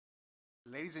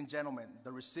Ladies and gentlemen,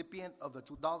 the recipient of the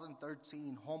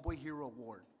 2013 Homeboy Hero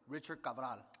Award, Richard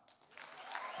Cabral.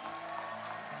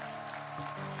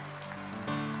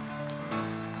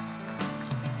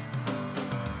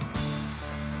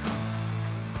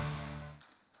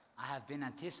 I have been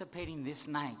anticipating this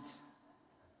night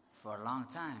for a long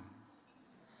time.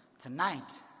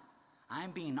 Tonight, I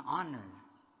am being honored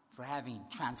for having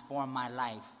transformed my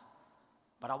life.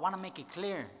 But I want to make it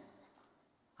clear,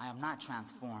 I am not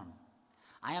transformed.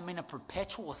 I am in a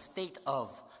perpetual state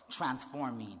of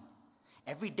transforming.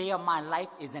 Every day of my life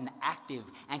is an active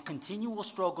and continual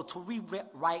struggle to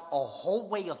rewrite a whole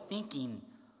way of thinking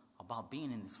about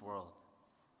being in this world.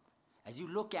 As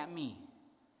you look at me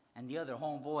and the other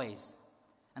homeboys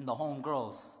and the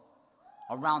homegirls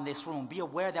around this room, be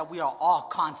aware that we are all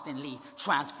constantly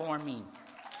transforming.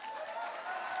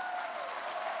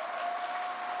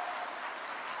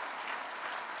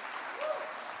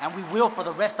 And we will for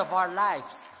the rest of our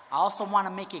lives. I also want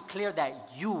to make it clear that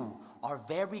you are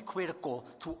very critical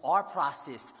to our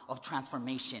process of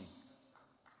transformation.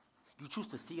 You choose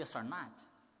to see us or not.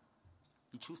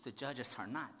 You choose to judge us or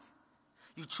not.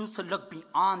 You choose to look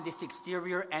beyond this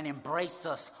exterior and embrace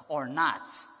us or not.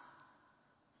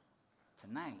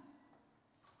 Tonight,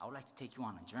 I would like to take you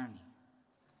on a journey.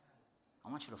 I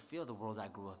want you to feel the world I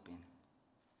grew up in.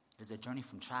 It is a journey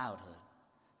from childhood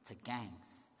to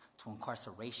gangs, to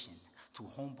incarceration, to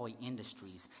homeboy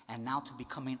industries, and now to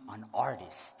becoming an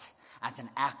artist, as an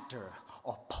actor,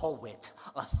 a poet,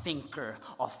 a thinker,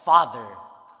 a father,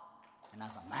 and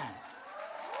as a man.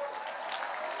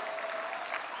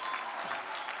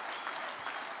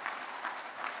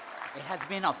 It has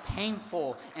been a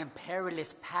painful and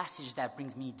perilous passage that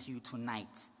brings me to you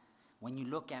tonight. When you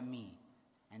look at me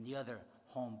and the other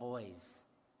homeboys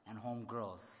and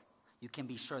homegirls, you can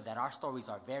be sure that our stories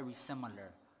are very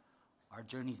similar. Our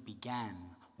journeys began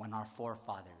when our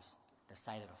forefathers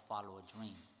decided to follow a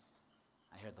dream.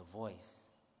 I hear the voice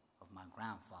of my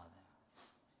grandfather.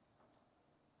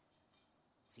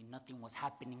 See, nothing was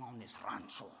happening on this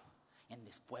rancho, in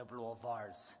this pueblo of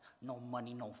ours. No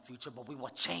money, no future, but we will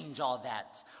change all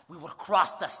that. We will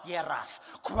cross the sierras,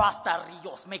 cross the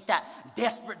rios, make that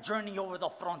desperate journey over the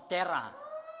frontera.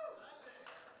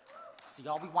 See,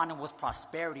 all we wanted was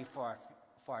prosperity for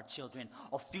our children,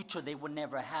 a future they would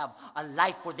never have, a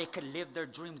life where they could live their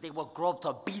dreams. They would grow up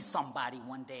to be somebody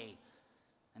one day,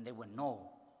 and they would know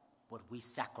what we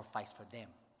sacrificed for them.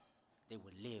 They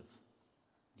would live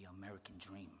the American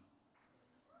dream.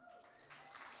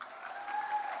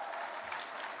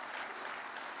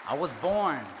 I was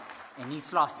born in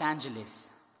East Los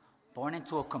Angeles, born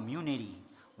into a community,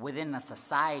 within a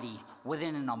society,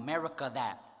 within an America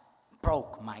that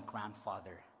broke my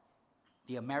grandfather.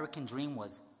 The American dream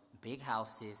was big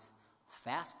houses,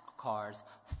 fast cars,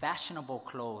 fashionable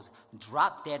clothes,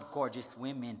 drop-dead gorgeous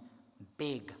women,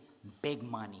 big, big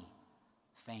money,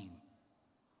 fame.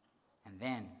 And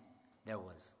then there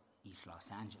was East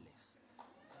Los Angeles.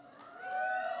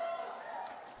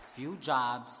 Few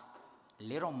jobs,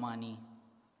 little money,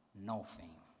 no fame.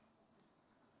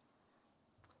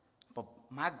 But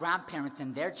my grandparents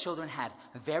and their children had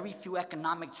very few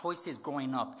economic choices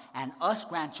growing up, and us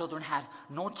grandchildren had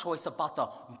no choice about the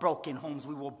broken homes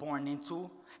we were born into,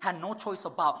 had no choice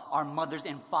about our mothers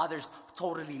and fathers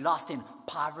totally lost in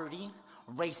poverty,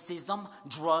 racism,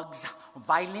 drugs,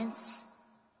 violence.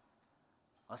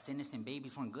 Us innocent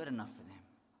babies weren't good enough for them.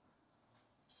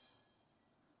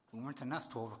 We weren't enough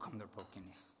to overcome their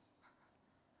brokenness.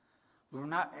 We were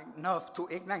not enough to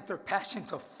ignite their passion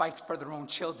to fight for their own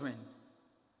children.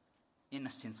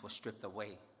 Innocence was stripped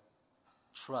away.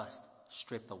 Trust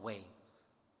stripped away.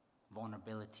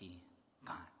 Vulnerability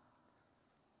gone.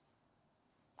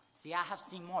 See, I have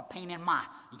seen more pain in my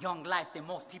young life than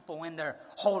most people in their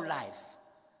whole life.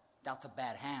 Dealt a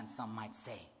bad hand, some might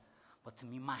say. But to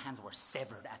me, my hands were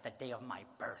severed at the day of my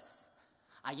birth.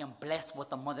 I am blessed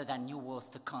with a mother that knew what was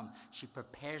to come. She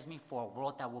prepares me for a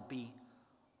world that will be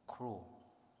cruel.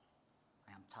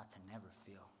 I am taught to never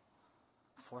feel.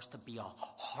 Forced to be a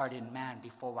hardened man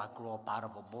before I grow up out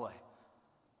of a boy.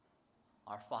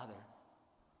 Our Father,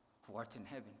 who art in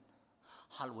heaven,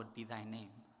 hallowed be thy name.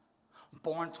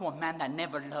 Born to a man that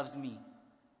never loves me.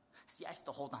 See, I used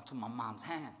to hold on to my mom's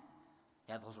hand.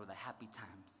 Yeah, those were the happy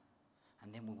times.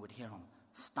 And then we would hear him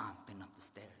stomping up the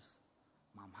stairs.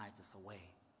 Mom hides us away.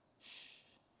 Shh,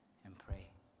 and pray.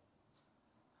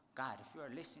 God, if you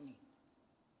are listening,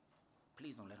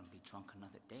 please don't let him be drunk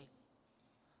another day.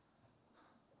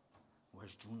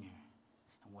 Where's Junior?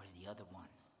 And where's the other one?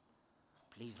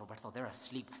 Please, Roberto, they're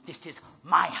asleep. This is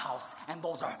my house, and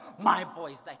those are my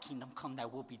boys. Thy kingdom come, thy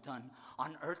will be done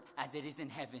on earth as it is in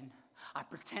heaven. I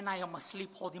pretend I am asleep,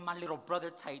 holding my little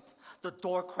brother tight. The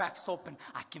door cracks open.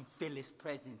 I can feel his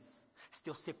presence.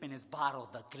 Still sipping his bottle,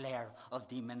 the glare of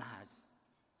demon eyes.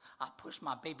 I push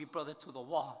my baby brother to the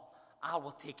wall. I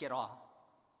will take it all.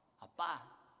 Appa.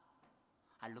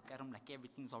 I look at him like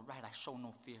everything's all right. I show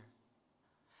no fear.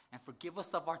 And forgive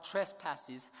us of our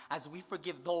trespasses as we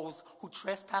forgive those who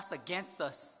trespass against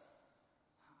us.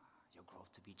 You'll grow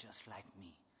up to be just like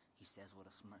me, he says with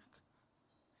a smirk.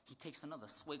 He takes another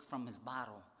swig from his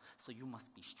bottle. So you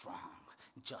must be strong,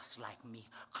 just like me.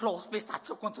 Closed fist, I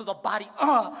took one to the body.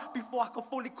 Before I could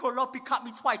fully curl up, he caught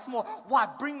me twice more. Why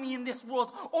bring me in this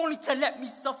world only to let me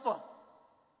suffer?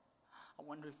 I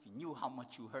wonder if you knew how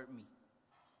much you hurt me.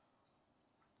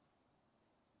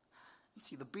 You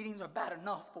see, the beatings are bad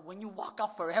enough, but when you walk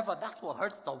out forever, that's what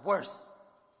hurts the worst.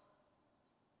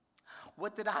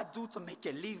 What did I do to make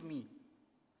you leave me?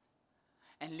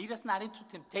 And lead us not into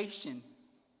temptation,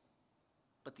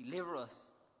 but deliver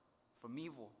us from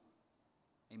evil.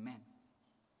 Amen.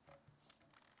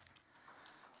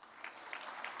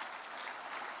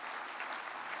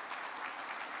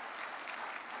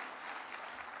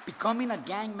 Becoming a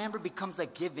gang member becomes a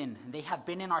given. They have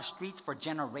been in our streets for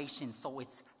generations, so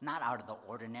it's not out of the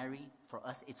ordinary. For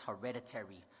us, it's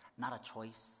hereditary, not a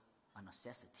choice, a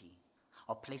necessity.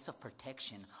 A place of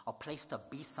protection, a place to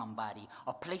be somebody,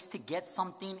 a place to get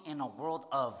something in a world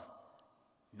of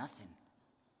nothing.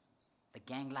 The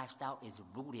gang lifestyle is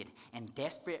rooted in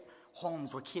desperate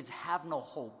homes where kids have no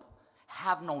hope,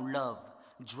 have no love,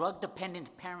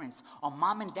 drug-dependent parents, a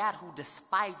mom and dad who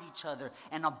despise each other,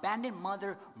 an abandoned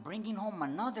mother bringing home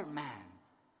another man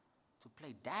to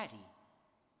play daddy.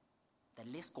 The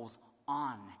list goes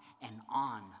on and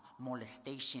on.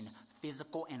 Molestation,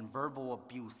 physical and verbal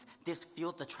abuse. This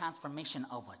fuels the transformation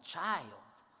of a child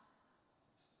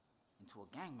into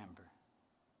a gang member.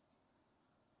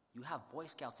 You have Boy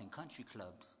Scouts and country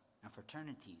clubs and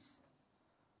fraternities.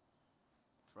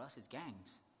 For us, it's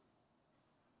gangs.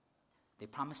 They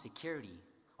promise security,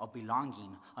 a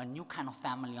belonging, a new kind of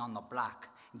family on the block.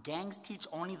 Gangs teach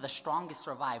only the strongest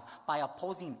survive by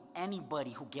opposing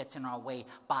anybody who gets in our way,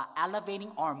 by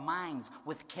elevating our minds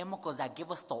with chemicals that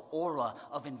give us the aura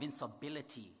of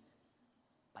invincibility,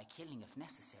 by killing if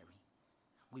necessary.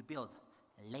 We build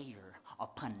layer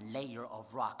upon layer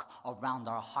of rock around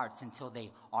our hearts until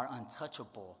they are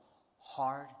untouchable,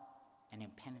 hard, and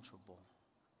impenetrable.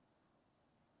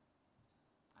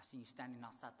 I see you standing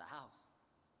outside the house,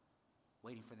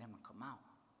 waiting for them to come out.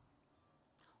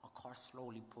 A car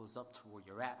slowly pulls up to where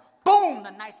you're at. Boom!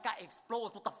 The night sky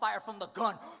explodes with the fire from the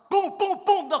gun. Boom, boom,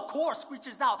 boom! The core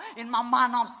screeches out. In my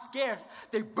mind, I'm scared.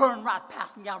 They burn right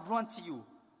past me. I run to you.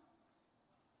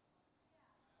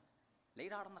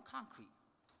 Laid out on the concrete.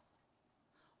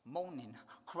 Moaning,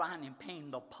 crying in pain.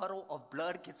 The puddle of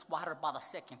blood gets wider by the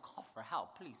second. Call for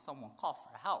help. Please, someone call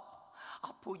for help.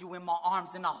 I pull you in my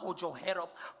arms and I hold your head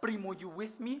up. Primo, you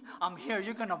with me? I'm here.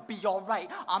 You're going to be all right.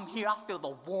 I'm here. I feel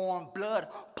the warm blood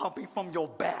pumping from your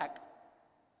back.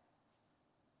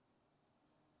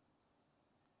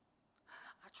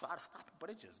 I try to stop it,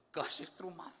 but it just gushes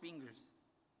through my fingers.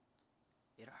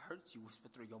 It hurts, you whisper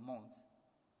through your moans.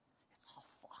 It's all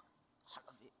fucked. All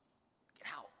of it. Get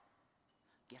out.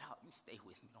 Get out. You stay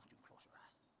with me. Don't you close your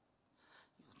eyes.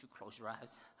 Don't you close your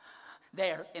eyes.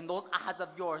 There, in those eyes of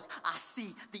yours, I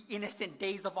see the innocent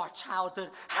days of our childhood.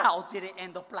 How did it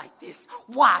end up like this?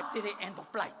 Why did it end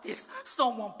up like this?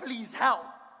 Someone please help.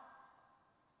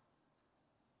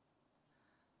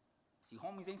 See,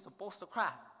 homies ain't supposed to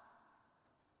cry.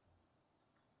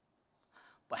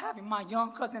 But having my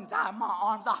young cousin die in my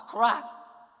arms, I cry.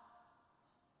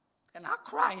 And I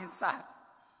cry inside.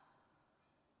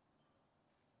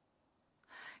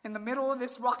 In the middle of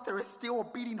this rock, there is still a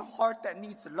beating heart that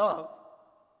needs love.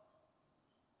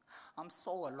 I'm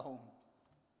so alone.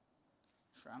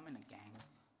 Sure, I'm in a gang,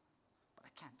 but I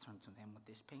can't turn to them with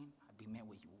this pain. I'd be met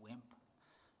with, you wimp,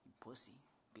 you pussy,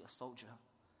 be a soldier.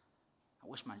 I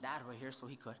wish my dad were here so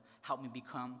he could help me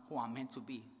become who I'm meant to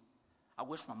be. I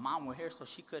wish my mom were here so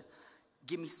she could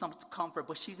give me some comfort,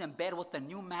 but she's in bed with a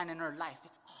new man in her life.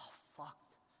 It's all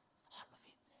fucked. All of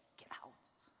it. Get out.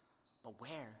 But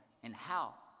where and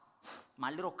how?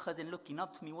 My little cousin looking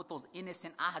up to me with those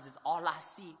innocent eyes is all I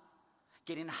see.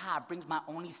 Getting high brings my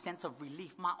only sense of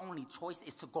relief. My only choice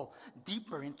is to go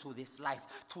deeper into this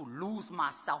life, to lose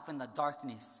myself in the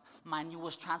darkness. My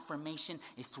newest transformation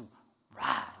is to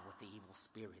ride with the evil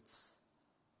spirits.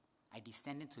 I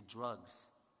descend into drugs.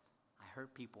 I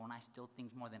hurt people and I steal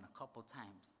things more than a couple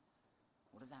times.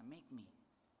 What does that make me?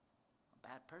 A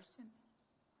bad person?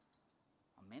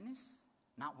 A menace?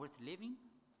 Not worth living?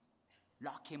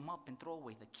 Lock him up and throw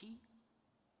away the key?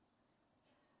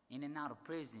 In and out of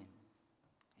prison,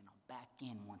 and I'm back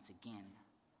in once again.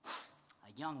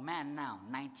 A young man now,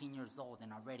 19 years old,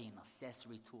 and already an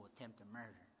accessory to attempted murder.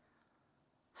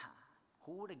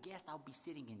 Who would have guessed I'll be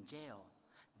sitting in jail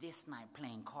this night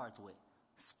playing cards with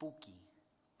Spooky?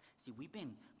 See, we've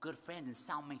been good friends and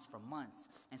cellmates for months,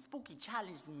 and Spooky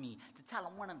challenged me to tell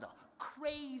him one of the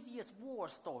craziest war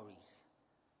stories.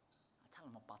 I tell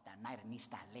him about that night in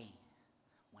East LA,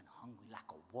 when hungry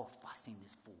like a wolf, I seen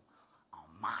this fool on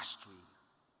my street.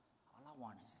 All I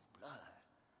want is his blood.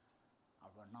 I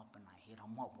run up and I hit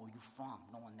him up, where you from?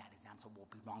 Knowing that his answer will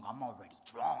be wrong, I'm already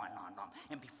drawing on him.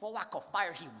 And before I could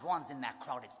fire, he runs in that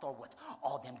crowded store with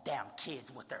all them damn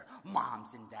kids with their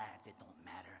moms and dads. It don't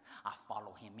matter. I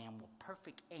follow him in with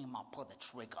perfect aim. I pull the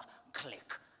trigger.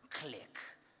 Click, click.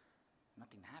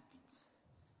 Nothing happens.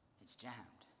 It's jammed.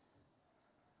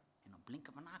 In a blink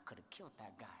of an eye, I could have killed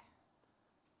that guy.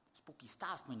 Spooky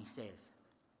stops me and he says,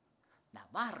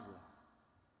 Navarro,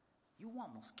 you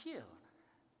almost killed.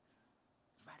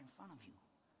 It's right in front of you.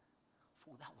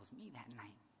 Fool, that was me that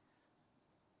night.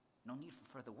 No need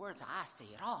for further words. I say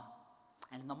it all.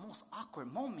 And in the most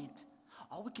awkward moment,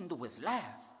 all we can do is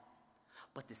laugh.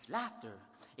 But this laughter,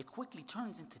 it quickly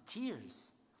turns into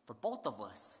tears for both of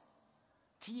us.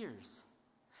 Tears.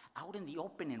 Out in the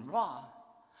open and raw,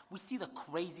 we see the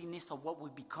craziness of what we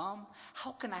become.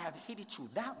 How can I have hated you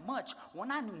that much when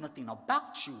I knew nothing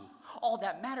about you? All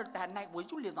that mattered that night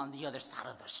was you lived on the other side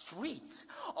of the street,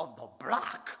 of the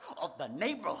block, of the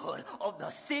neighborhood, of the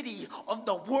city, of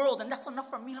the world, and that's enough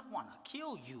for me to want to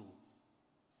kill you.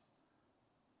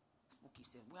 Spooky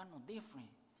said, we are no different.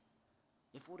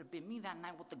 If it would have been me that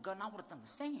night with the gun, I would have done the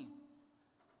same.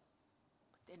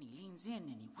 But then he leans in and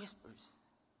he whispers,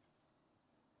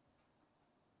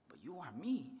 but you are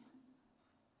me,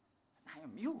 and I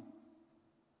am you.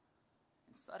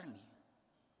 And suddenly,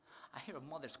 I hear a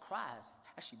mother's cries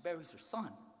as she buries her son.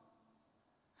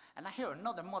 And I hear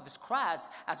another mother's cries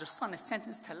as her son is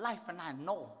sentenced to life, and I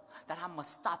know that I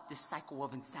must stop this cycle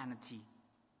of insanity.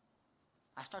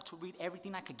 I start to read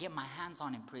everything I could get my hands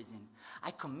on in prison.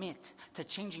 I commit to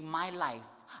changing my life.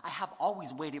 I have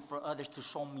always waited for others to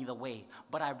show me the way,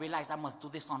 but I realize I must do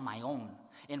this on my own.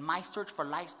 In my search for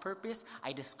life's purpose,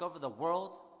 I discover the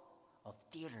world of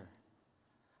theater.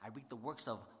 I read the works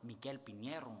of Miguel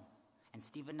Pinheiro and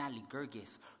Stephen Ali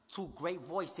Gerges, two great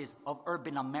voices of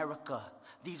urban America.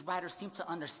 These writers seem to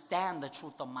understand the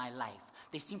truth of my life.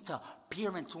 They seem to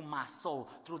peer into my soul.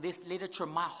 Through this literature,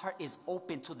 my heart is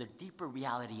open to the deeper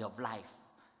reality of life.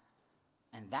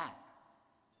 And that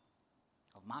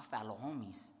of my fellow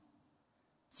homies.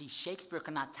 See, Shakespeare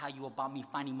cannot tell you about me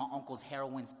finding my uncle's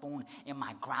heroin spoon in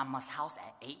my grandma's house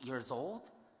at 8 years old.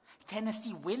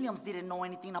 Tennessee Williams didn't know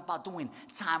anything about doing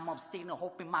time upstate and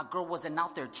hoping my girl wasn't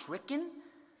out there tricking.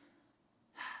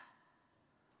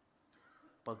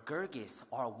 But Gerges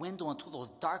are a window into those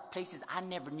dark places I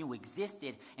never knew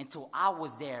existed until I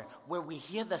was there, where we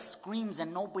hear the screams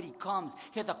and nobody comes,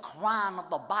 hear the crying of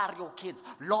the barrio kids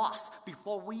lost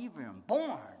before we even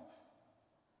born.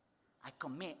 I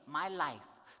commit my life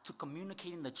to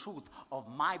communicating the truth of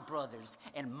my brothers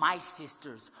and my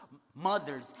sisters,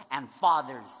 mothers and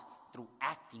fathers, through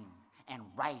acting and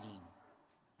writing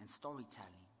and storytelling.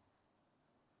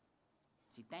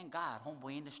 See, thank God,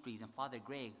 Homeboy Industries and Father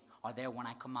Greg are there when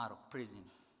I come out of prison.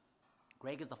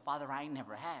 Greg is the father I ain't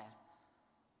never had.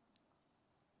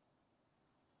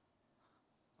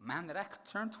 A man that I could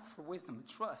turn to for wisdom and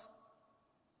trust.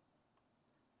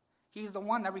 He's the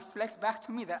one that reflects back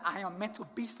to me that I am meant to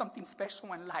be something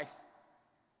special in life.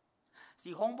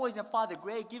 See, Homeboys and Father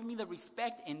Greg give me the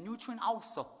respect and nutrient I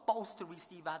was supposed to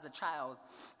receive as a child,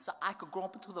 so I could grow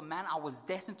up into the man I was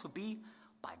destined to be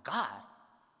by God.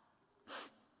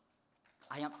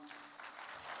 I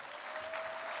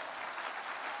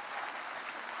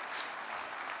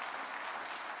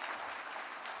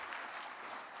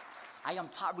am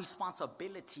taught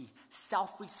responsibility,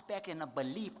 self-respect, and a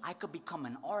belief I could become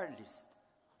an artist.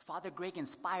 Father Greg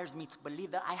inspires me to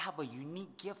believe that I have a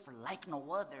unique gift like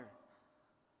no other.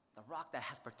 The rock that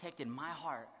has protected my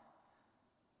heart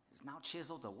is now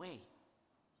chiseled away.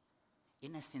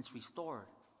 Innocence restored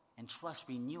and trust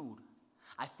renewed.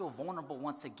 I feel vulnerable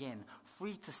once again,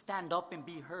 free to stand up and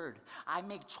be heard. I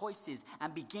make choices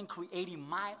and begin creating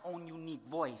my own unique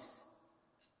voice.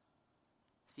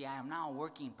 See, I am now a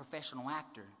working professional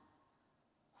actor.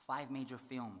 5 major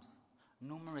films,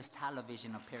 numerous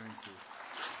television appearances.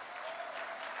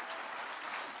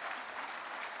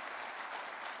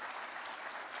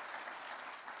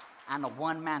 And a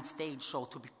one-man stage show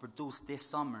to be produced this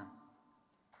summer.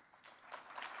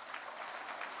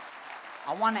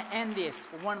 I want to end this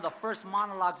with one of the first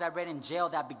monologues I read in jail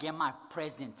that began my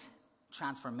present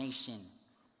transformation.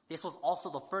 This was also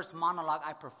the first monologue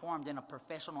I performed in a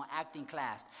professional acting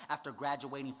class after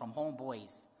graduating from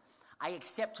Homeboys. I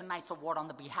accept tonight's award on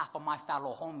the behalf of my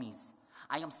fellow homies.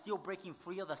 I am still breaking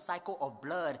free of the cycle of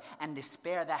blood and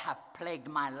despair that have plagued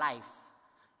my life.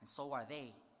 And so are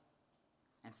they.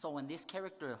 And so in this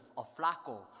character of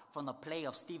Flaco from the play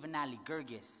of Stephen Ali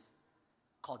Gurgis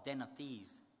called Den of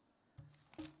Thieves,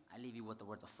 I leave you with the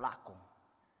words of Flaco.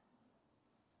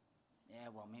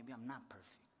 Yeah, well, maybe I'm not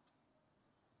perfect.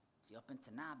 See, up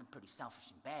until now, I've been pretty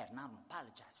selfish and bad, and I don't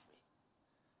apologize for it.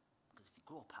 Because if you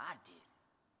grew up how I did,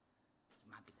 you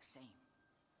might be the same.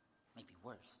 Maybe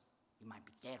worse. You might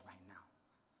be dead right now.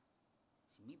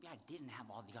 See, maybe I didn't have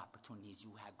all the opportunities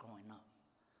you had growing up.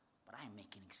 But I ain't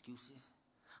making excuses.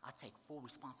 I take full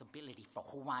responsibility for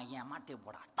who I am. I did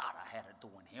what I thought I had to do,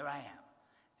 and here I am.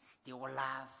 Still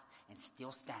alive and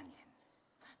still standing.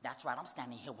 That's right, I'm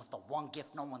standing here with the one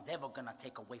gift no one's ever gonna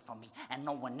take away from me, and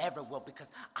no one ever will,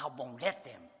 because I won't let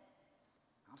them.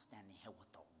 I'm standing here with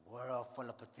a world full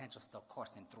of potential still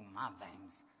coursing through my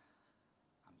veins.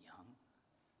 I'm young,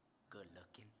 good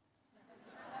looking,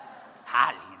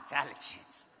 highly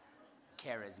intelligent,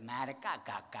 charismatic. I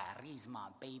got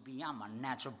charisma, baby. I'm a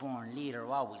natural born leader,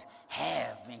 always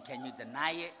have been. Can you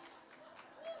deny it?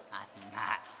 I think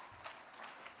not.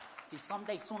 See,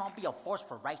 someday soon I'll be a force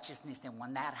for righteousness, and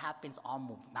when that happens, I'll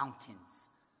move mountains.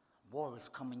 War is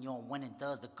coming, yo, and when it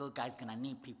does, the good guy's gonna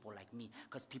need people like me,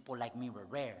 because people like me were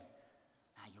rare.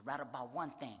 Now, you're right about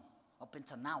one thing. Up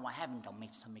until now, I haven't done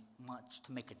much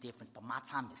to make a difference, but my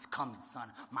time is coming, son.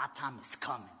 My time is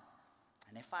coming.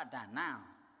 And if I die now,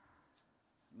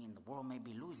 I mean, the world may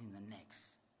be losing the next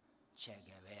Che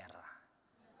Guevara,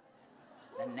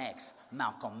 the next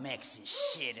Malcolm X and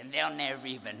shit, and they'll never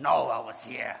even know I was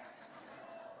here.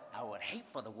 I would hate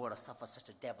for the world to suffer such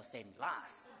a devastating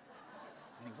loss.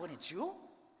 I mean, wouldn't you?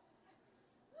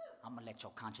 I'm gonna let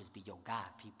your conscience be your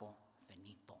guide, people.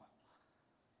 Finito.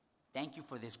 Thank you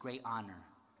for this great honor.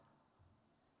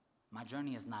 My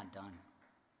journey is not done.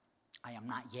 I am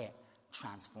not yet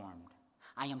transformed.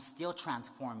 I am still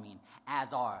transforming,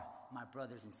 as are my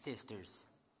brothers and sisters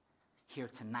here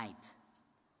tonight.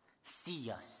 See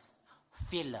us,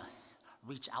 feel us,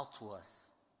 reach out to us.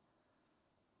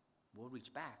 We'll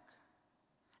reach back.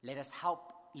 Let us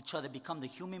help each other become the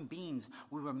human beings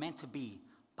we were meant to be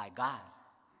by God.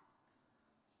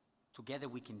 Together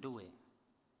we can do it.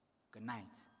 Good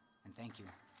night, and thank you.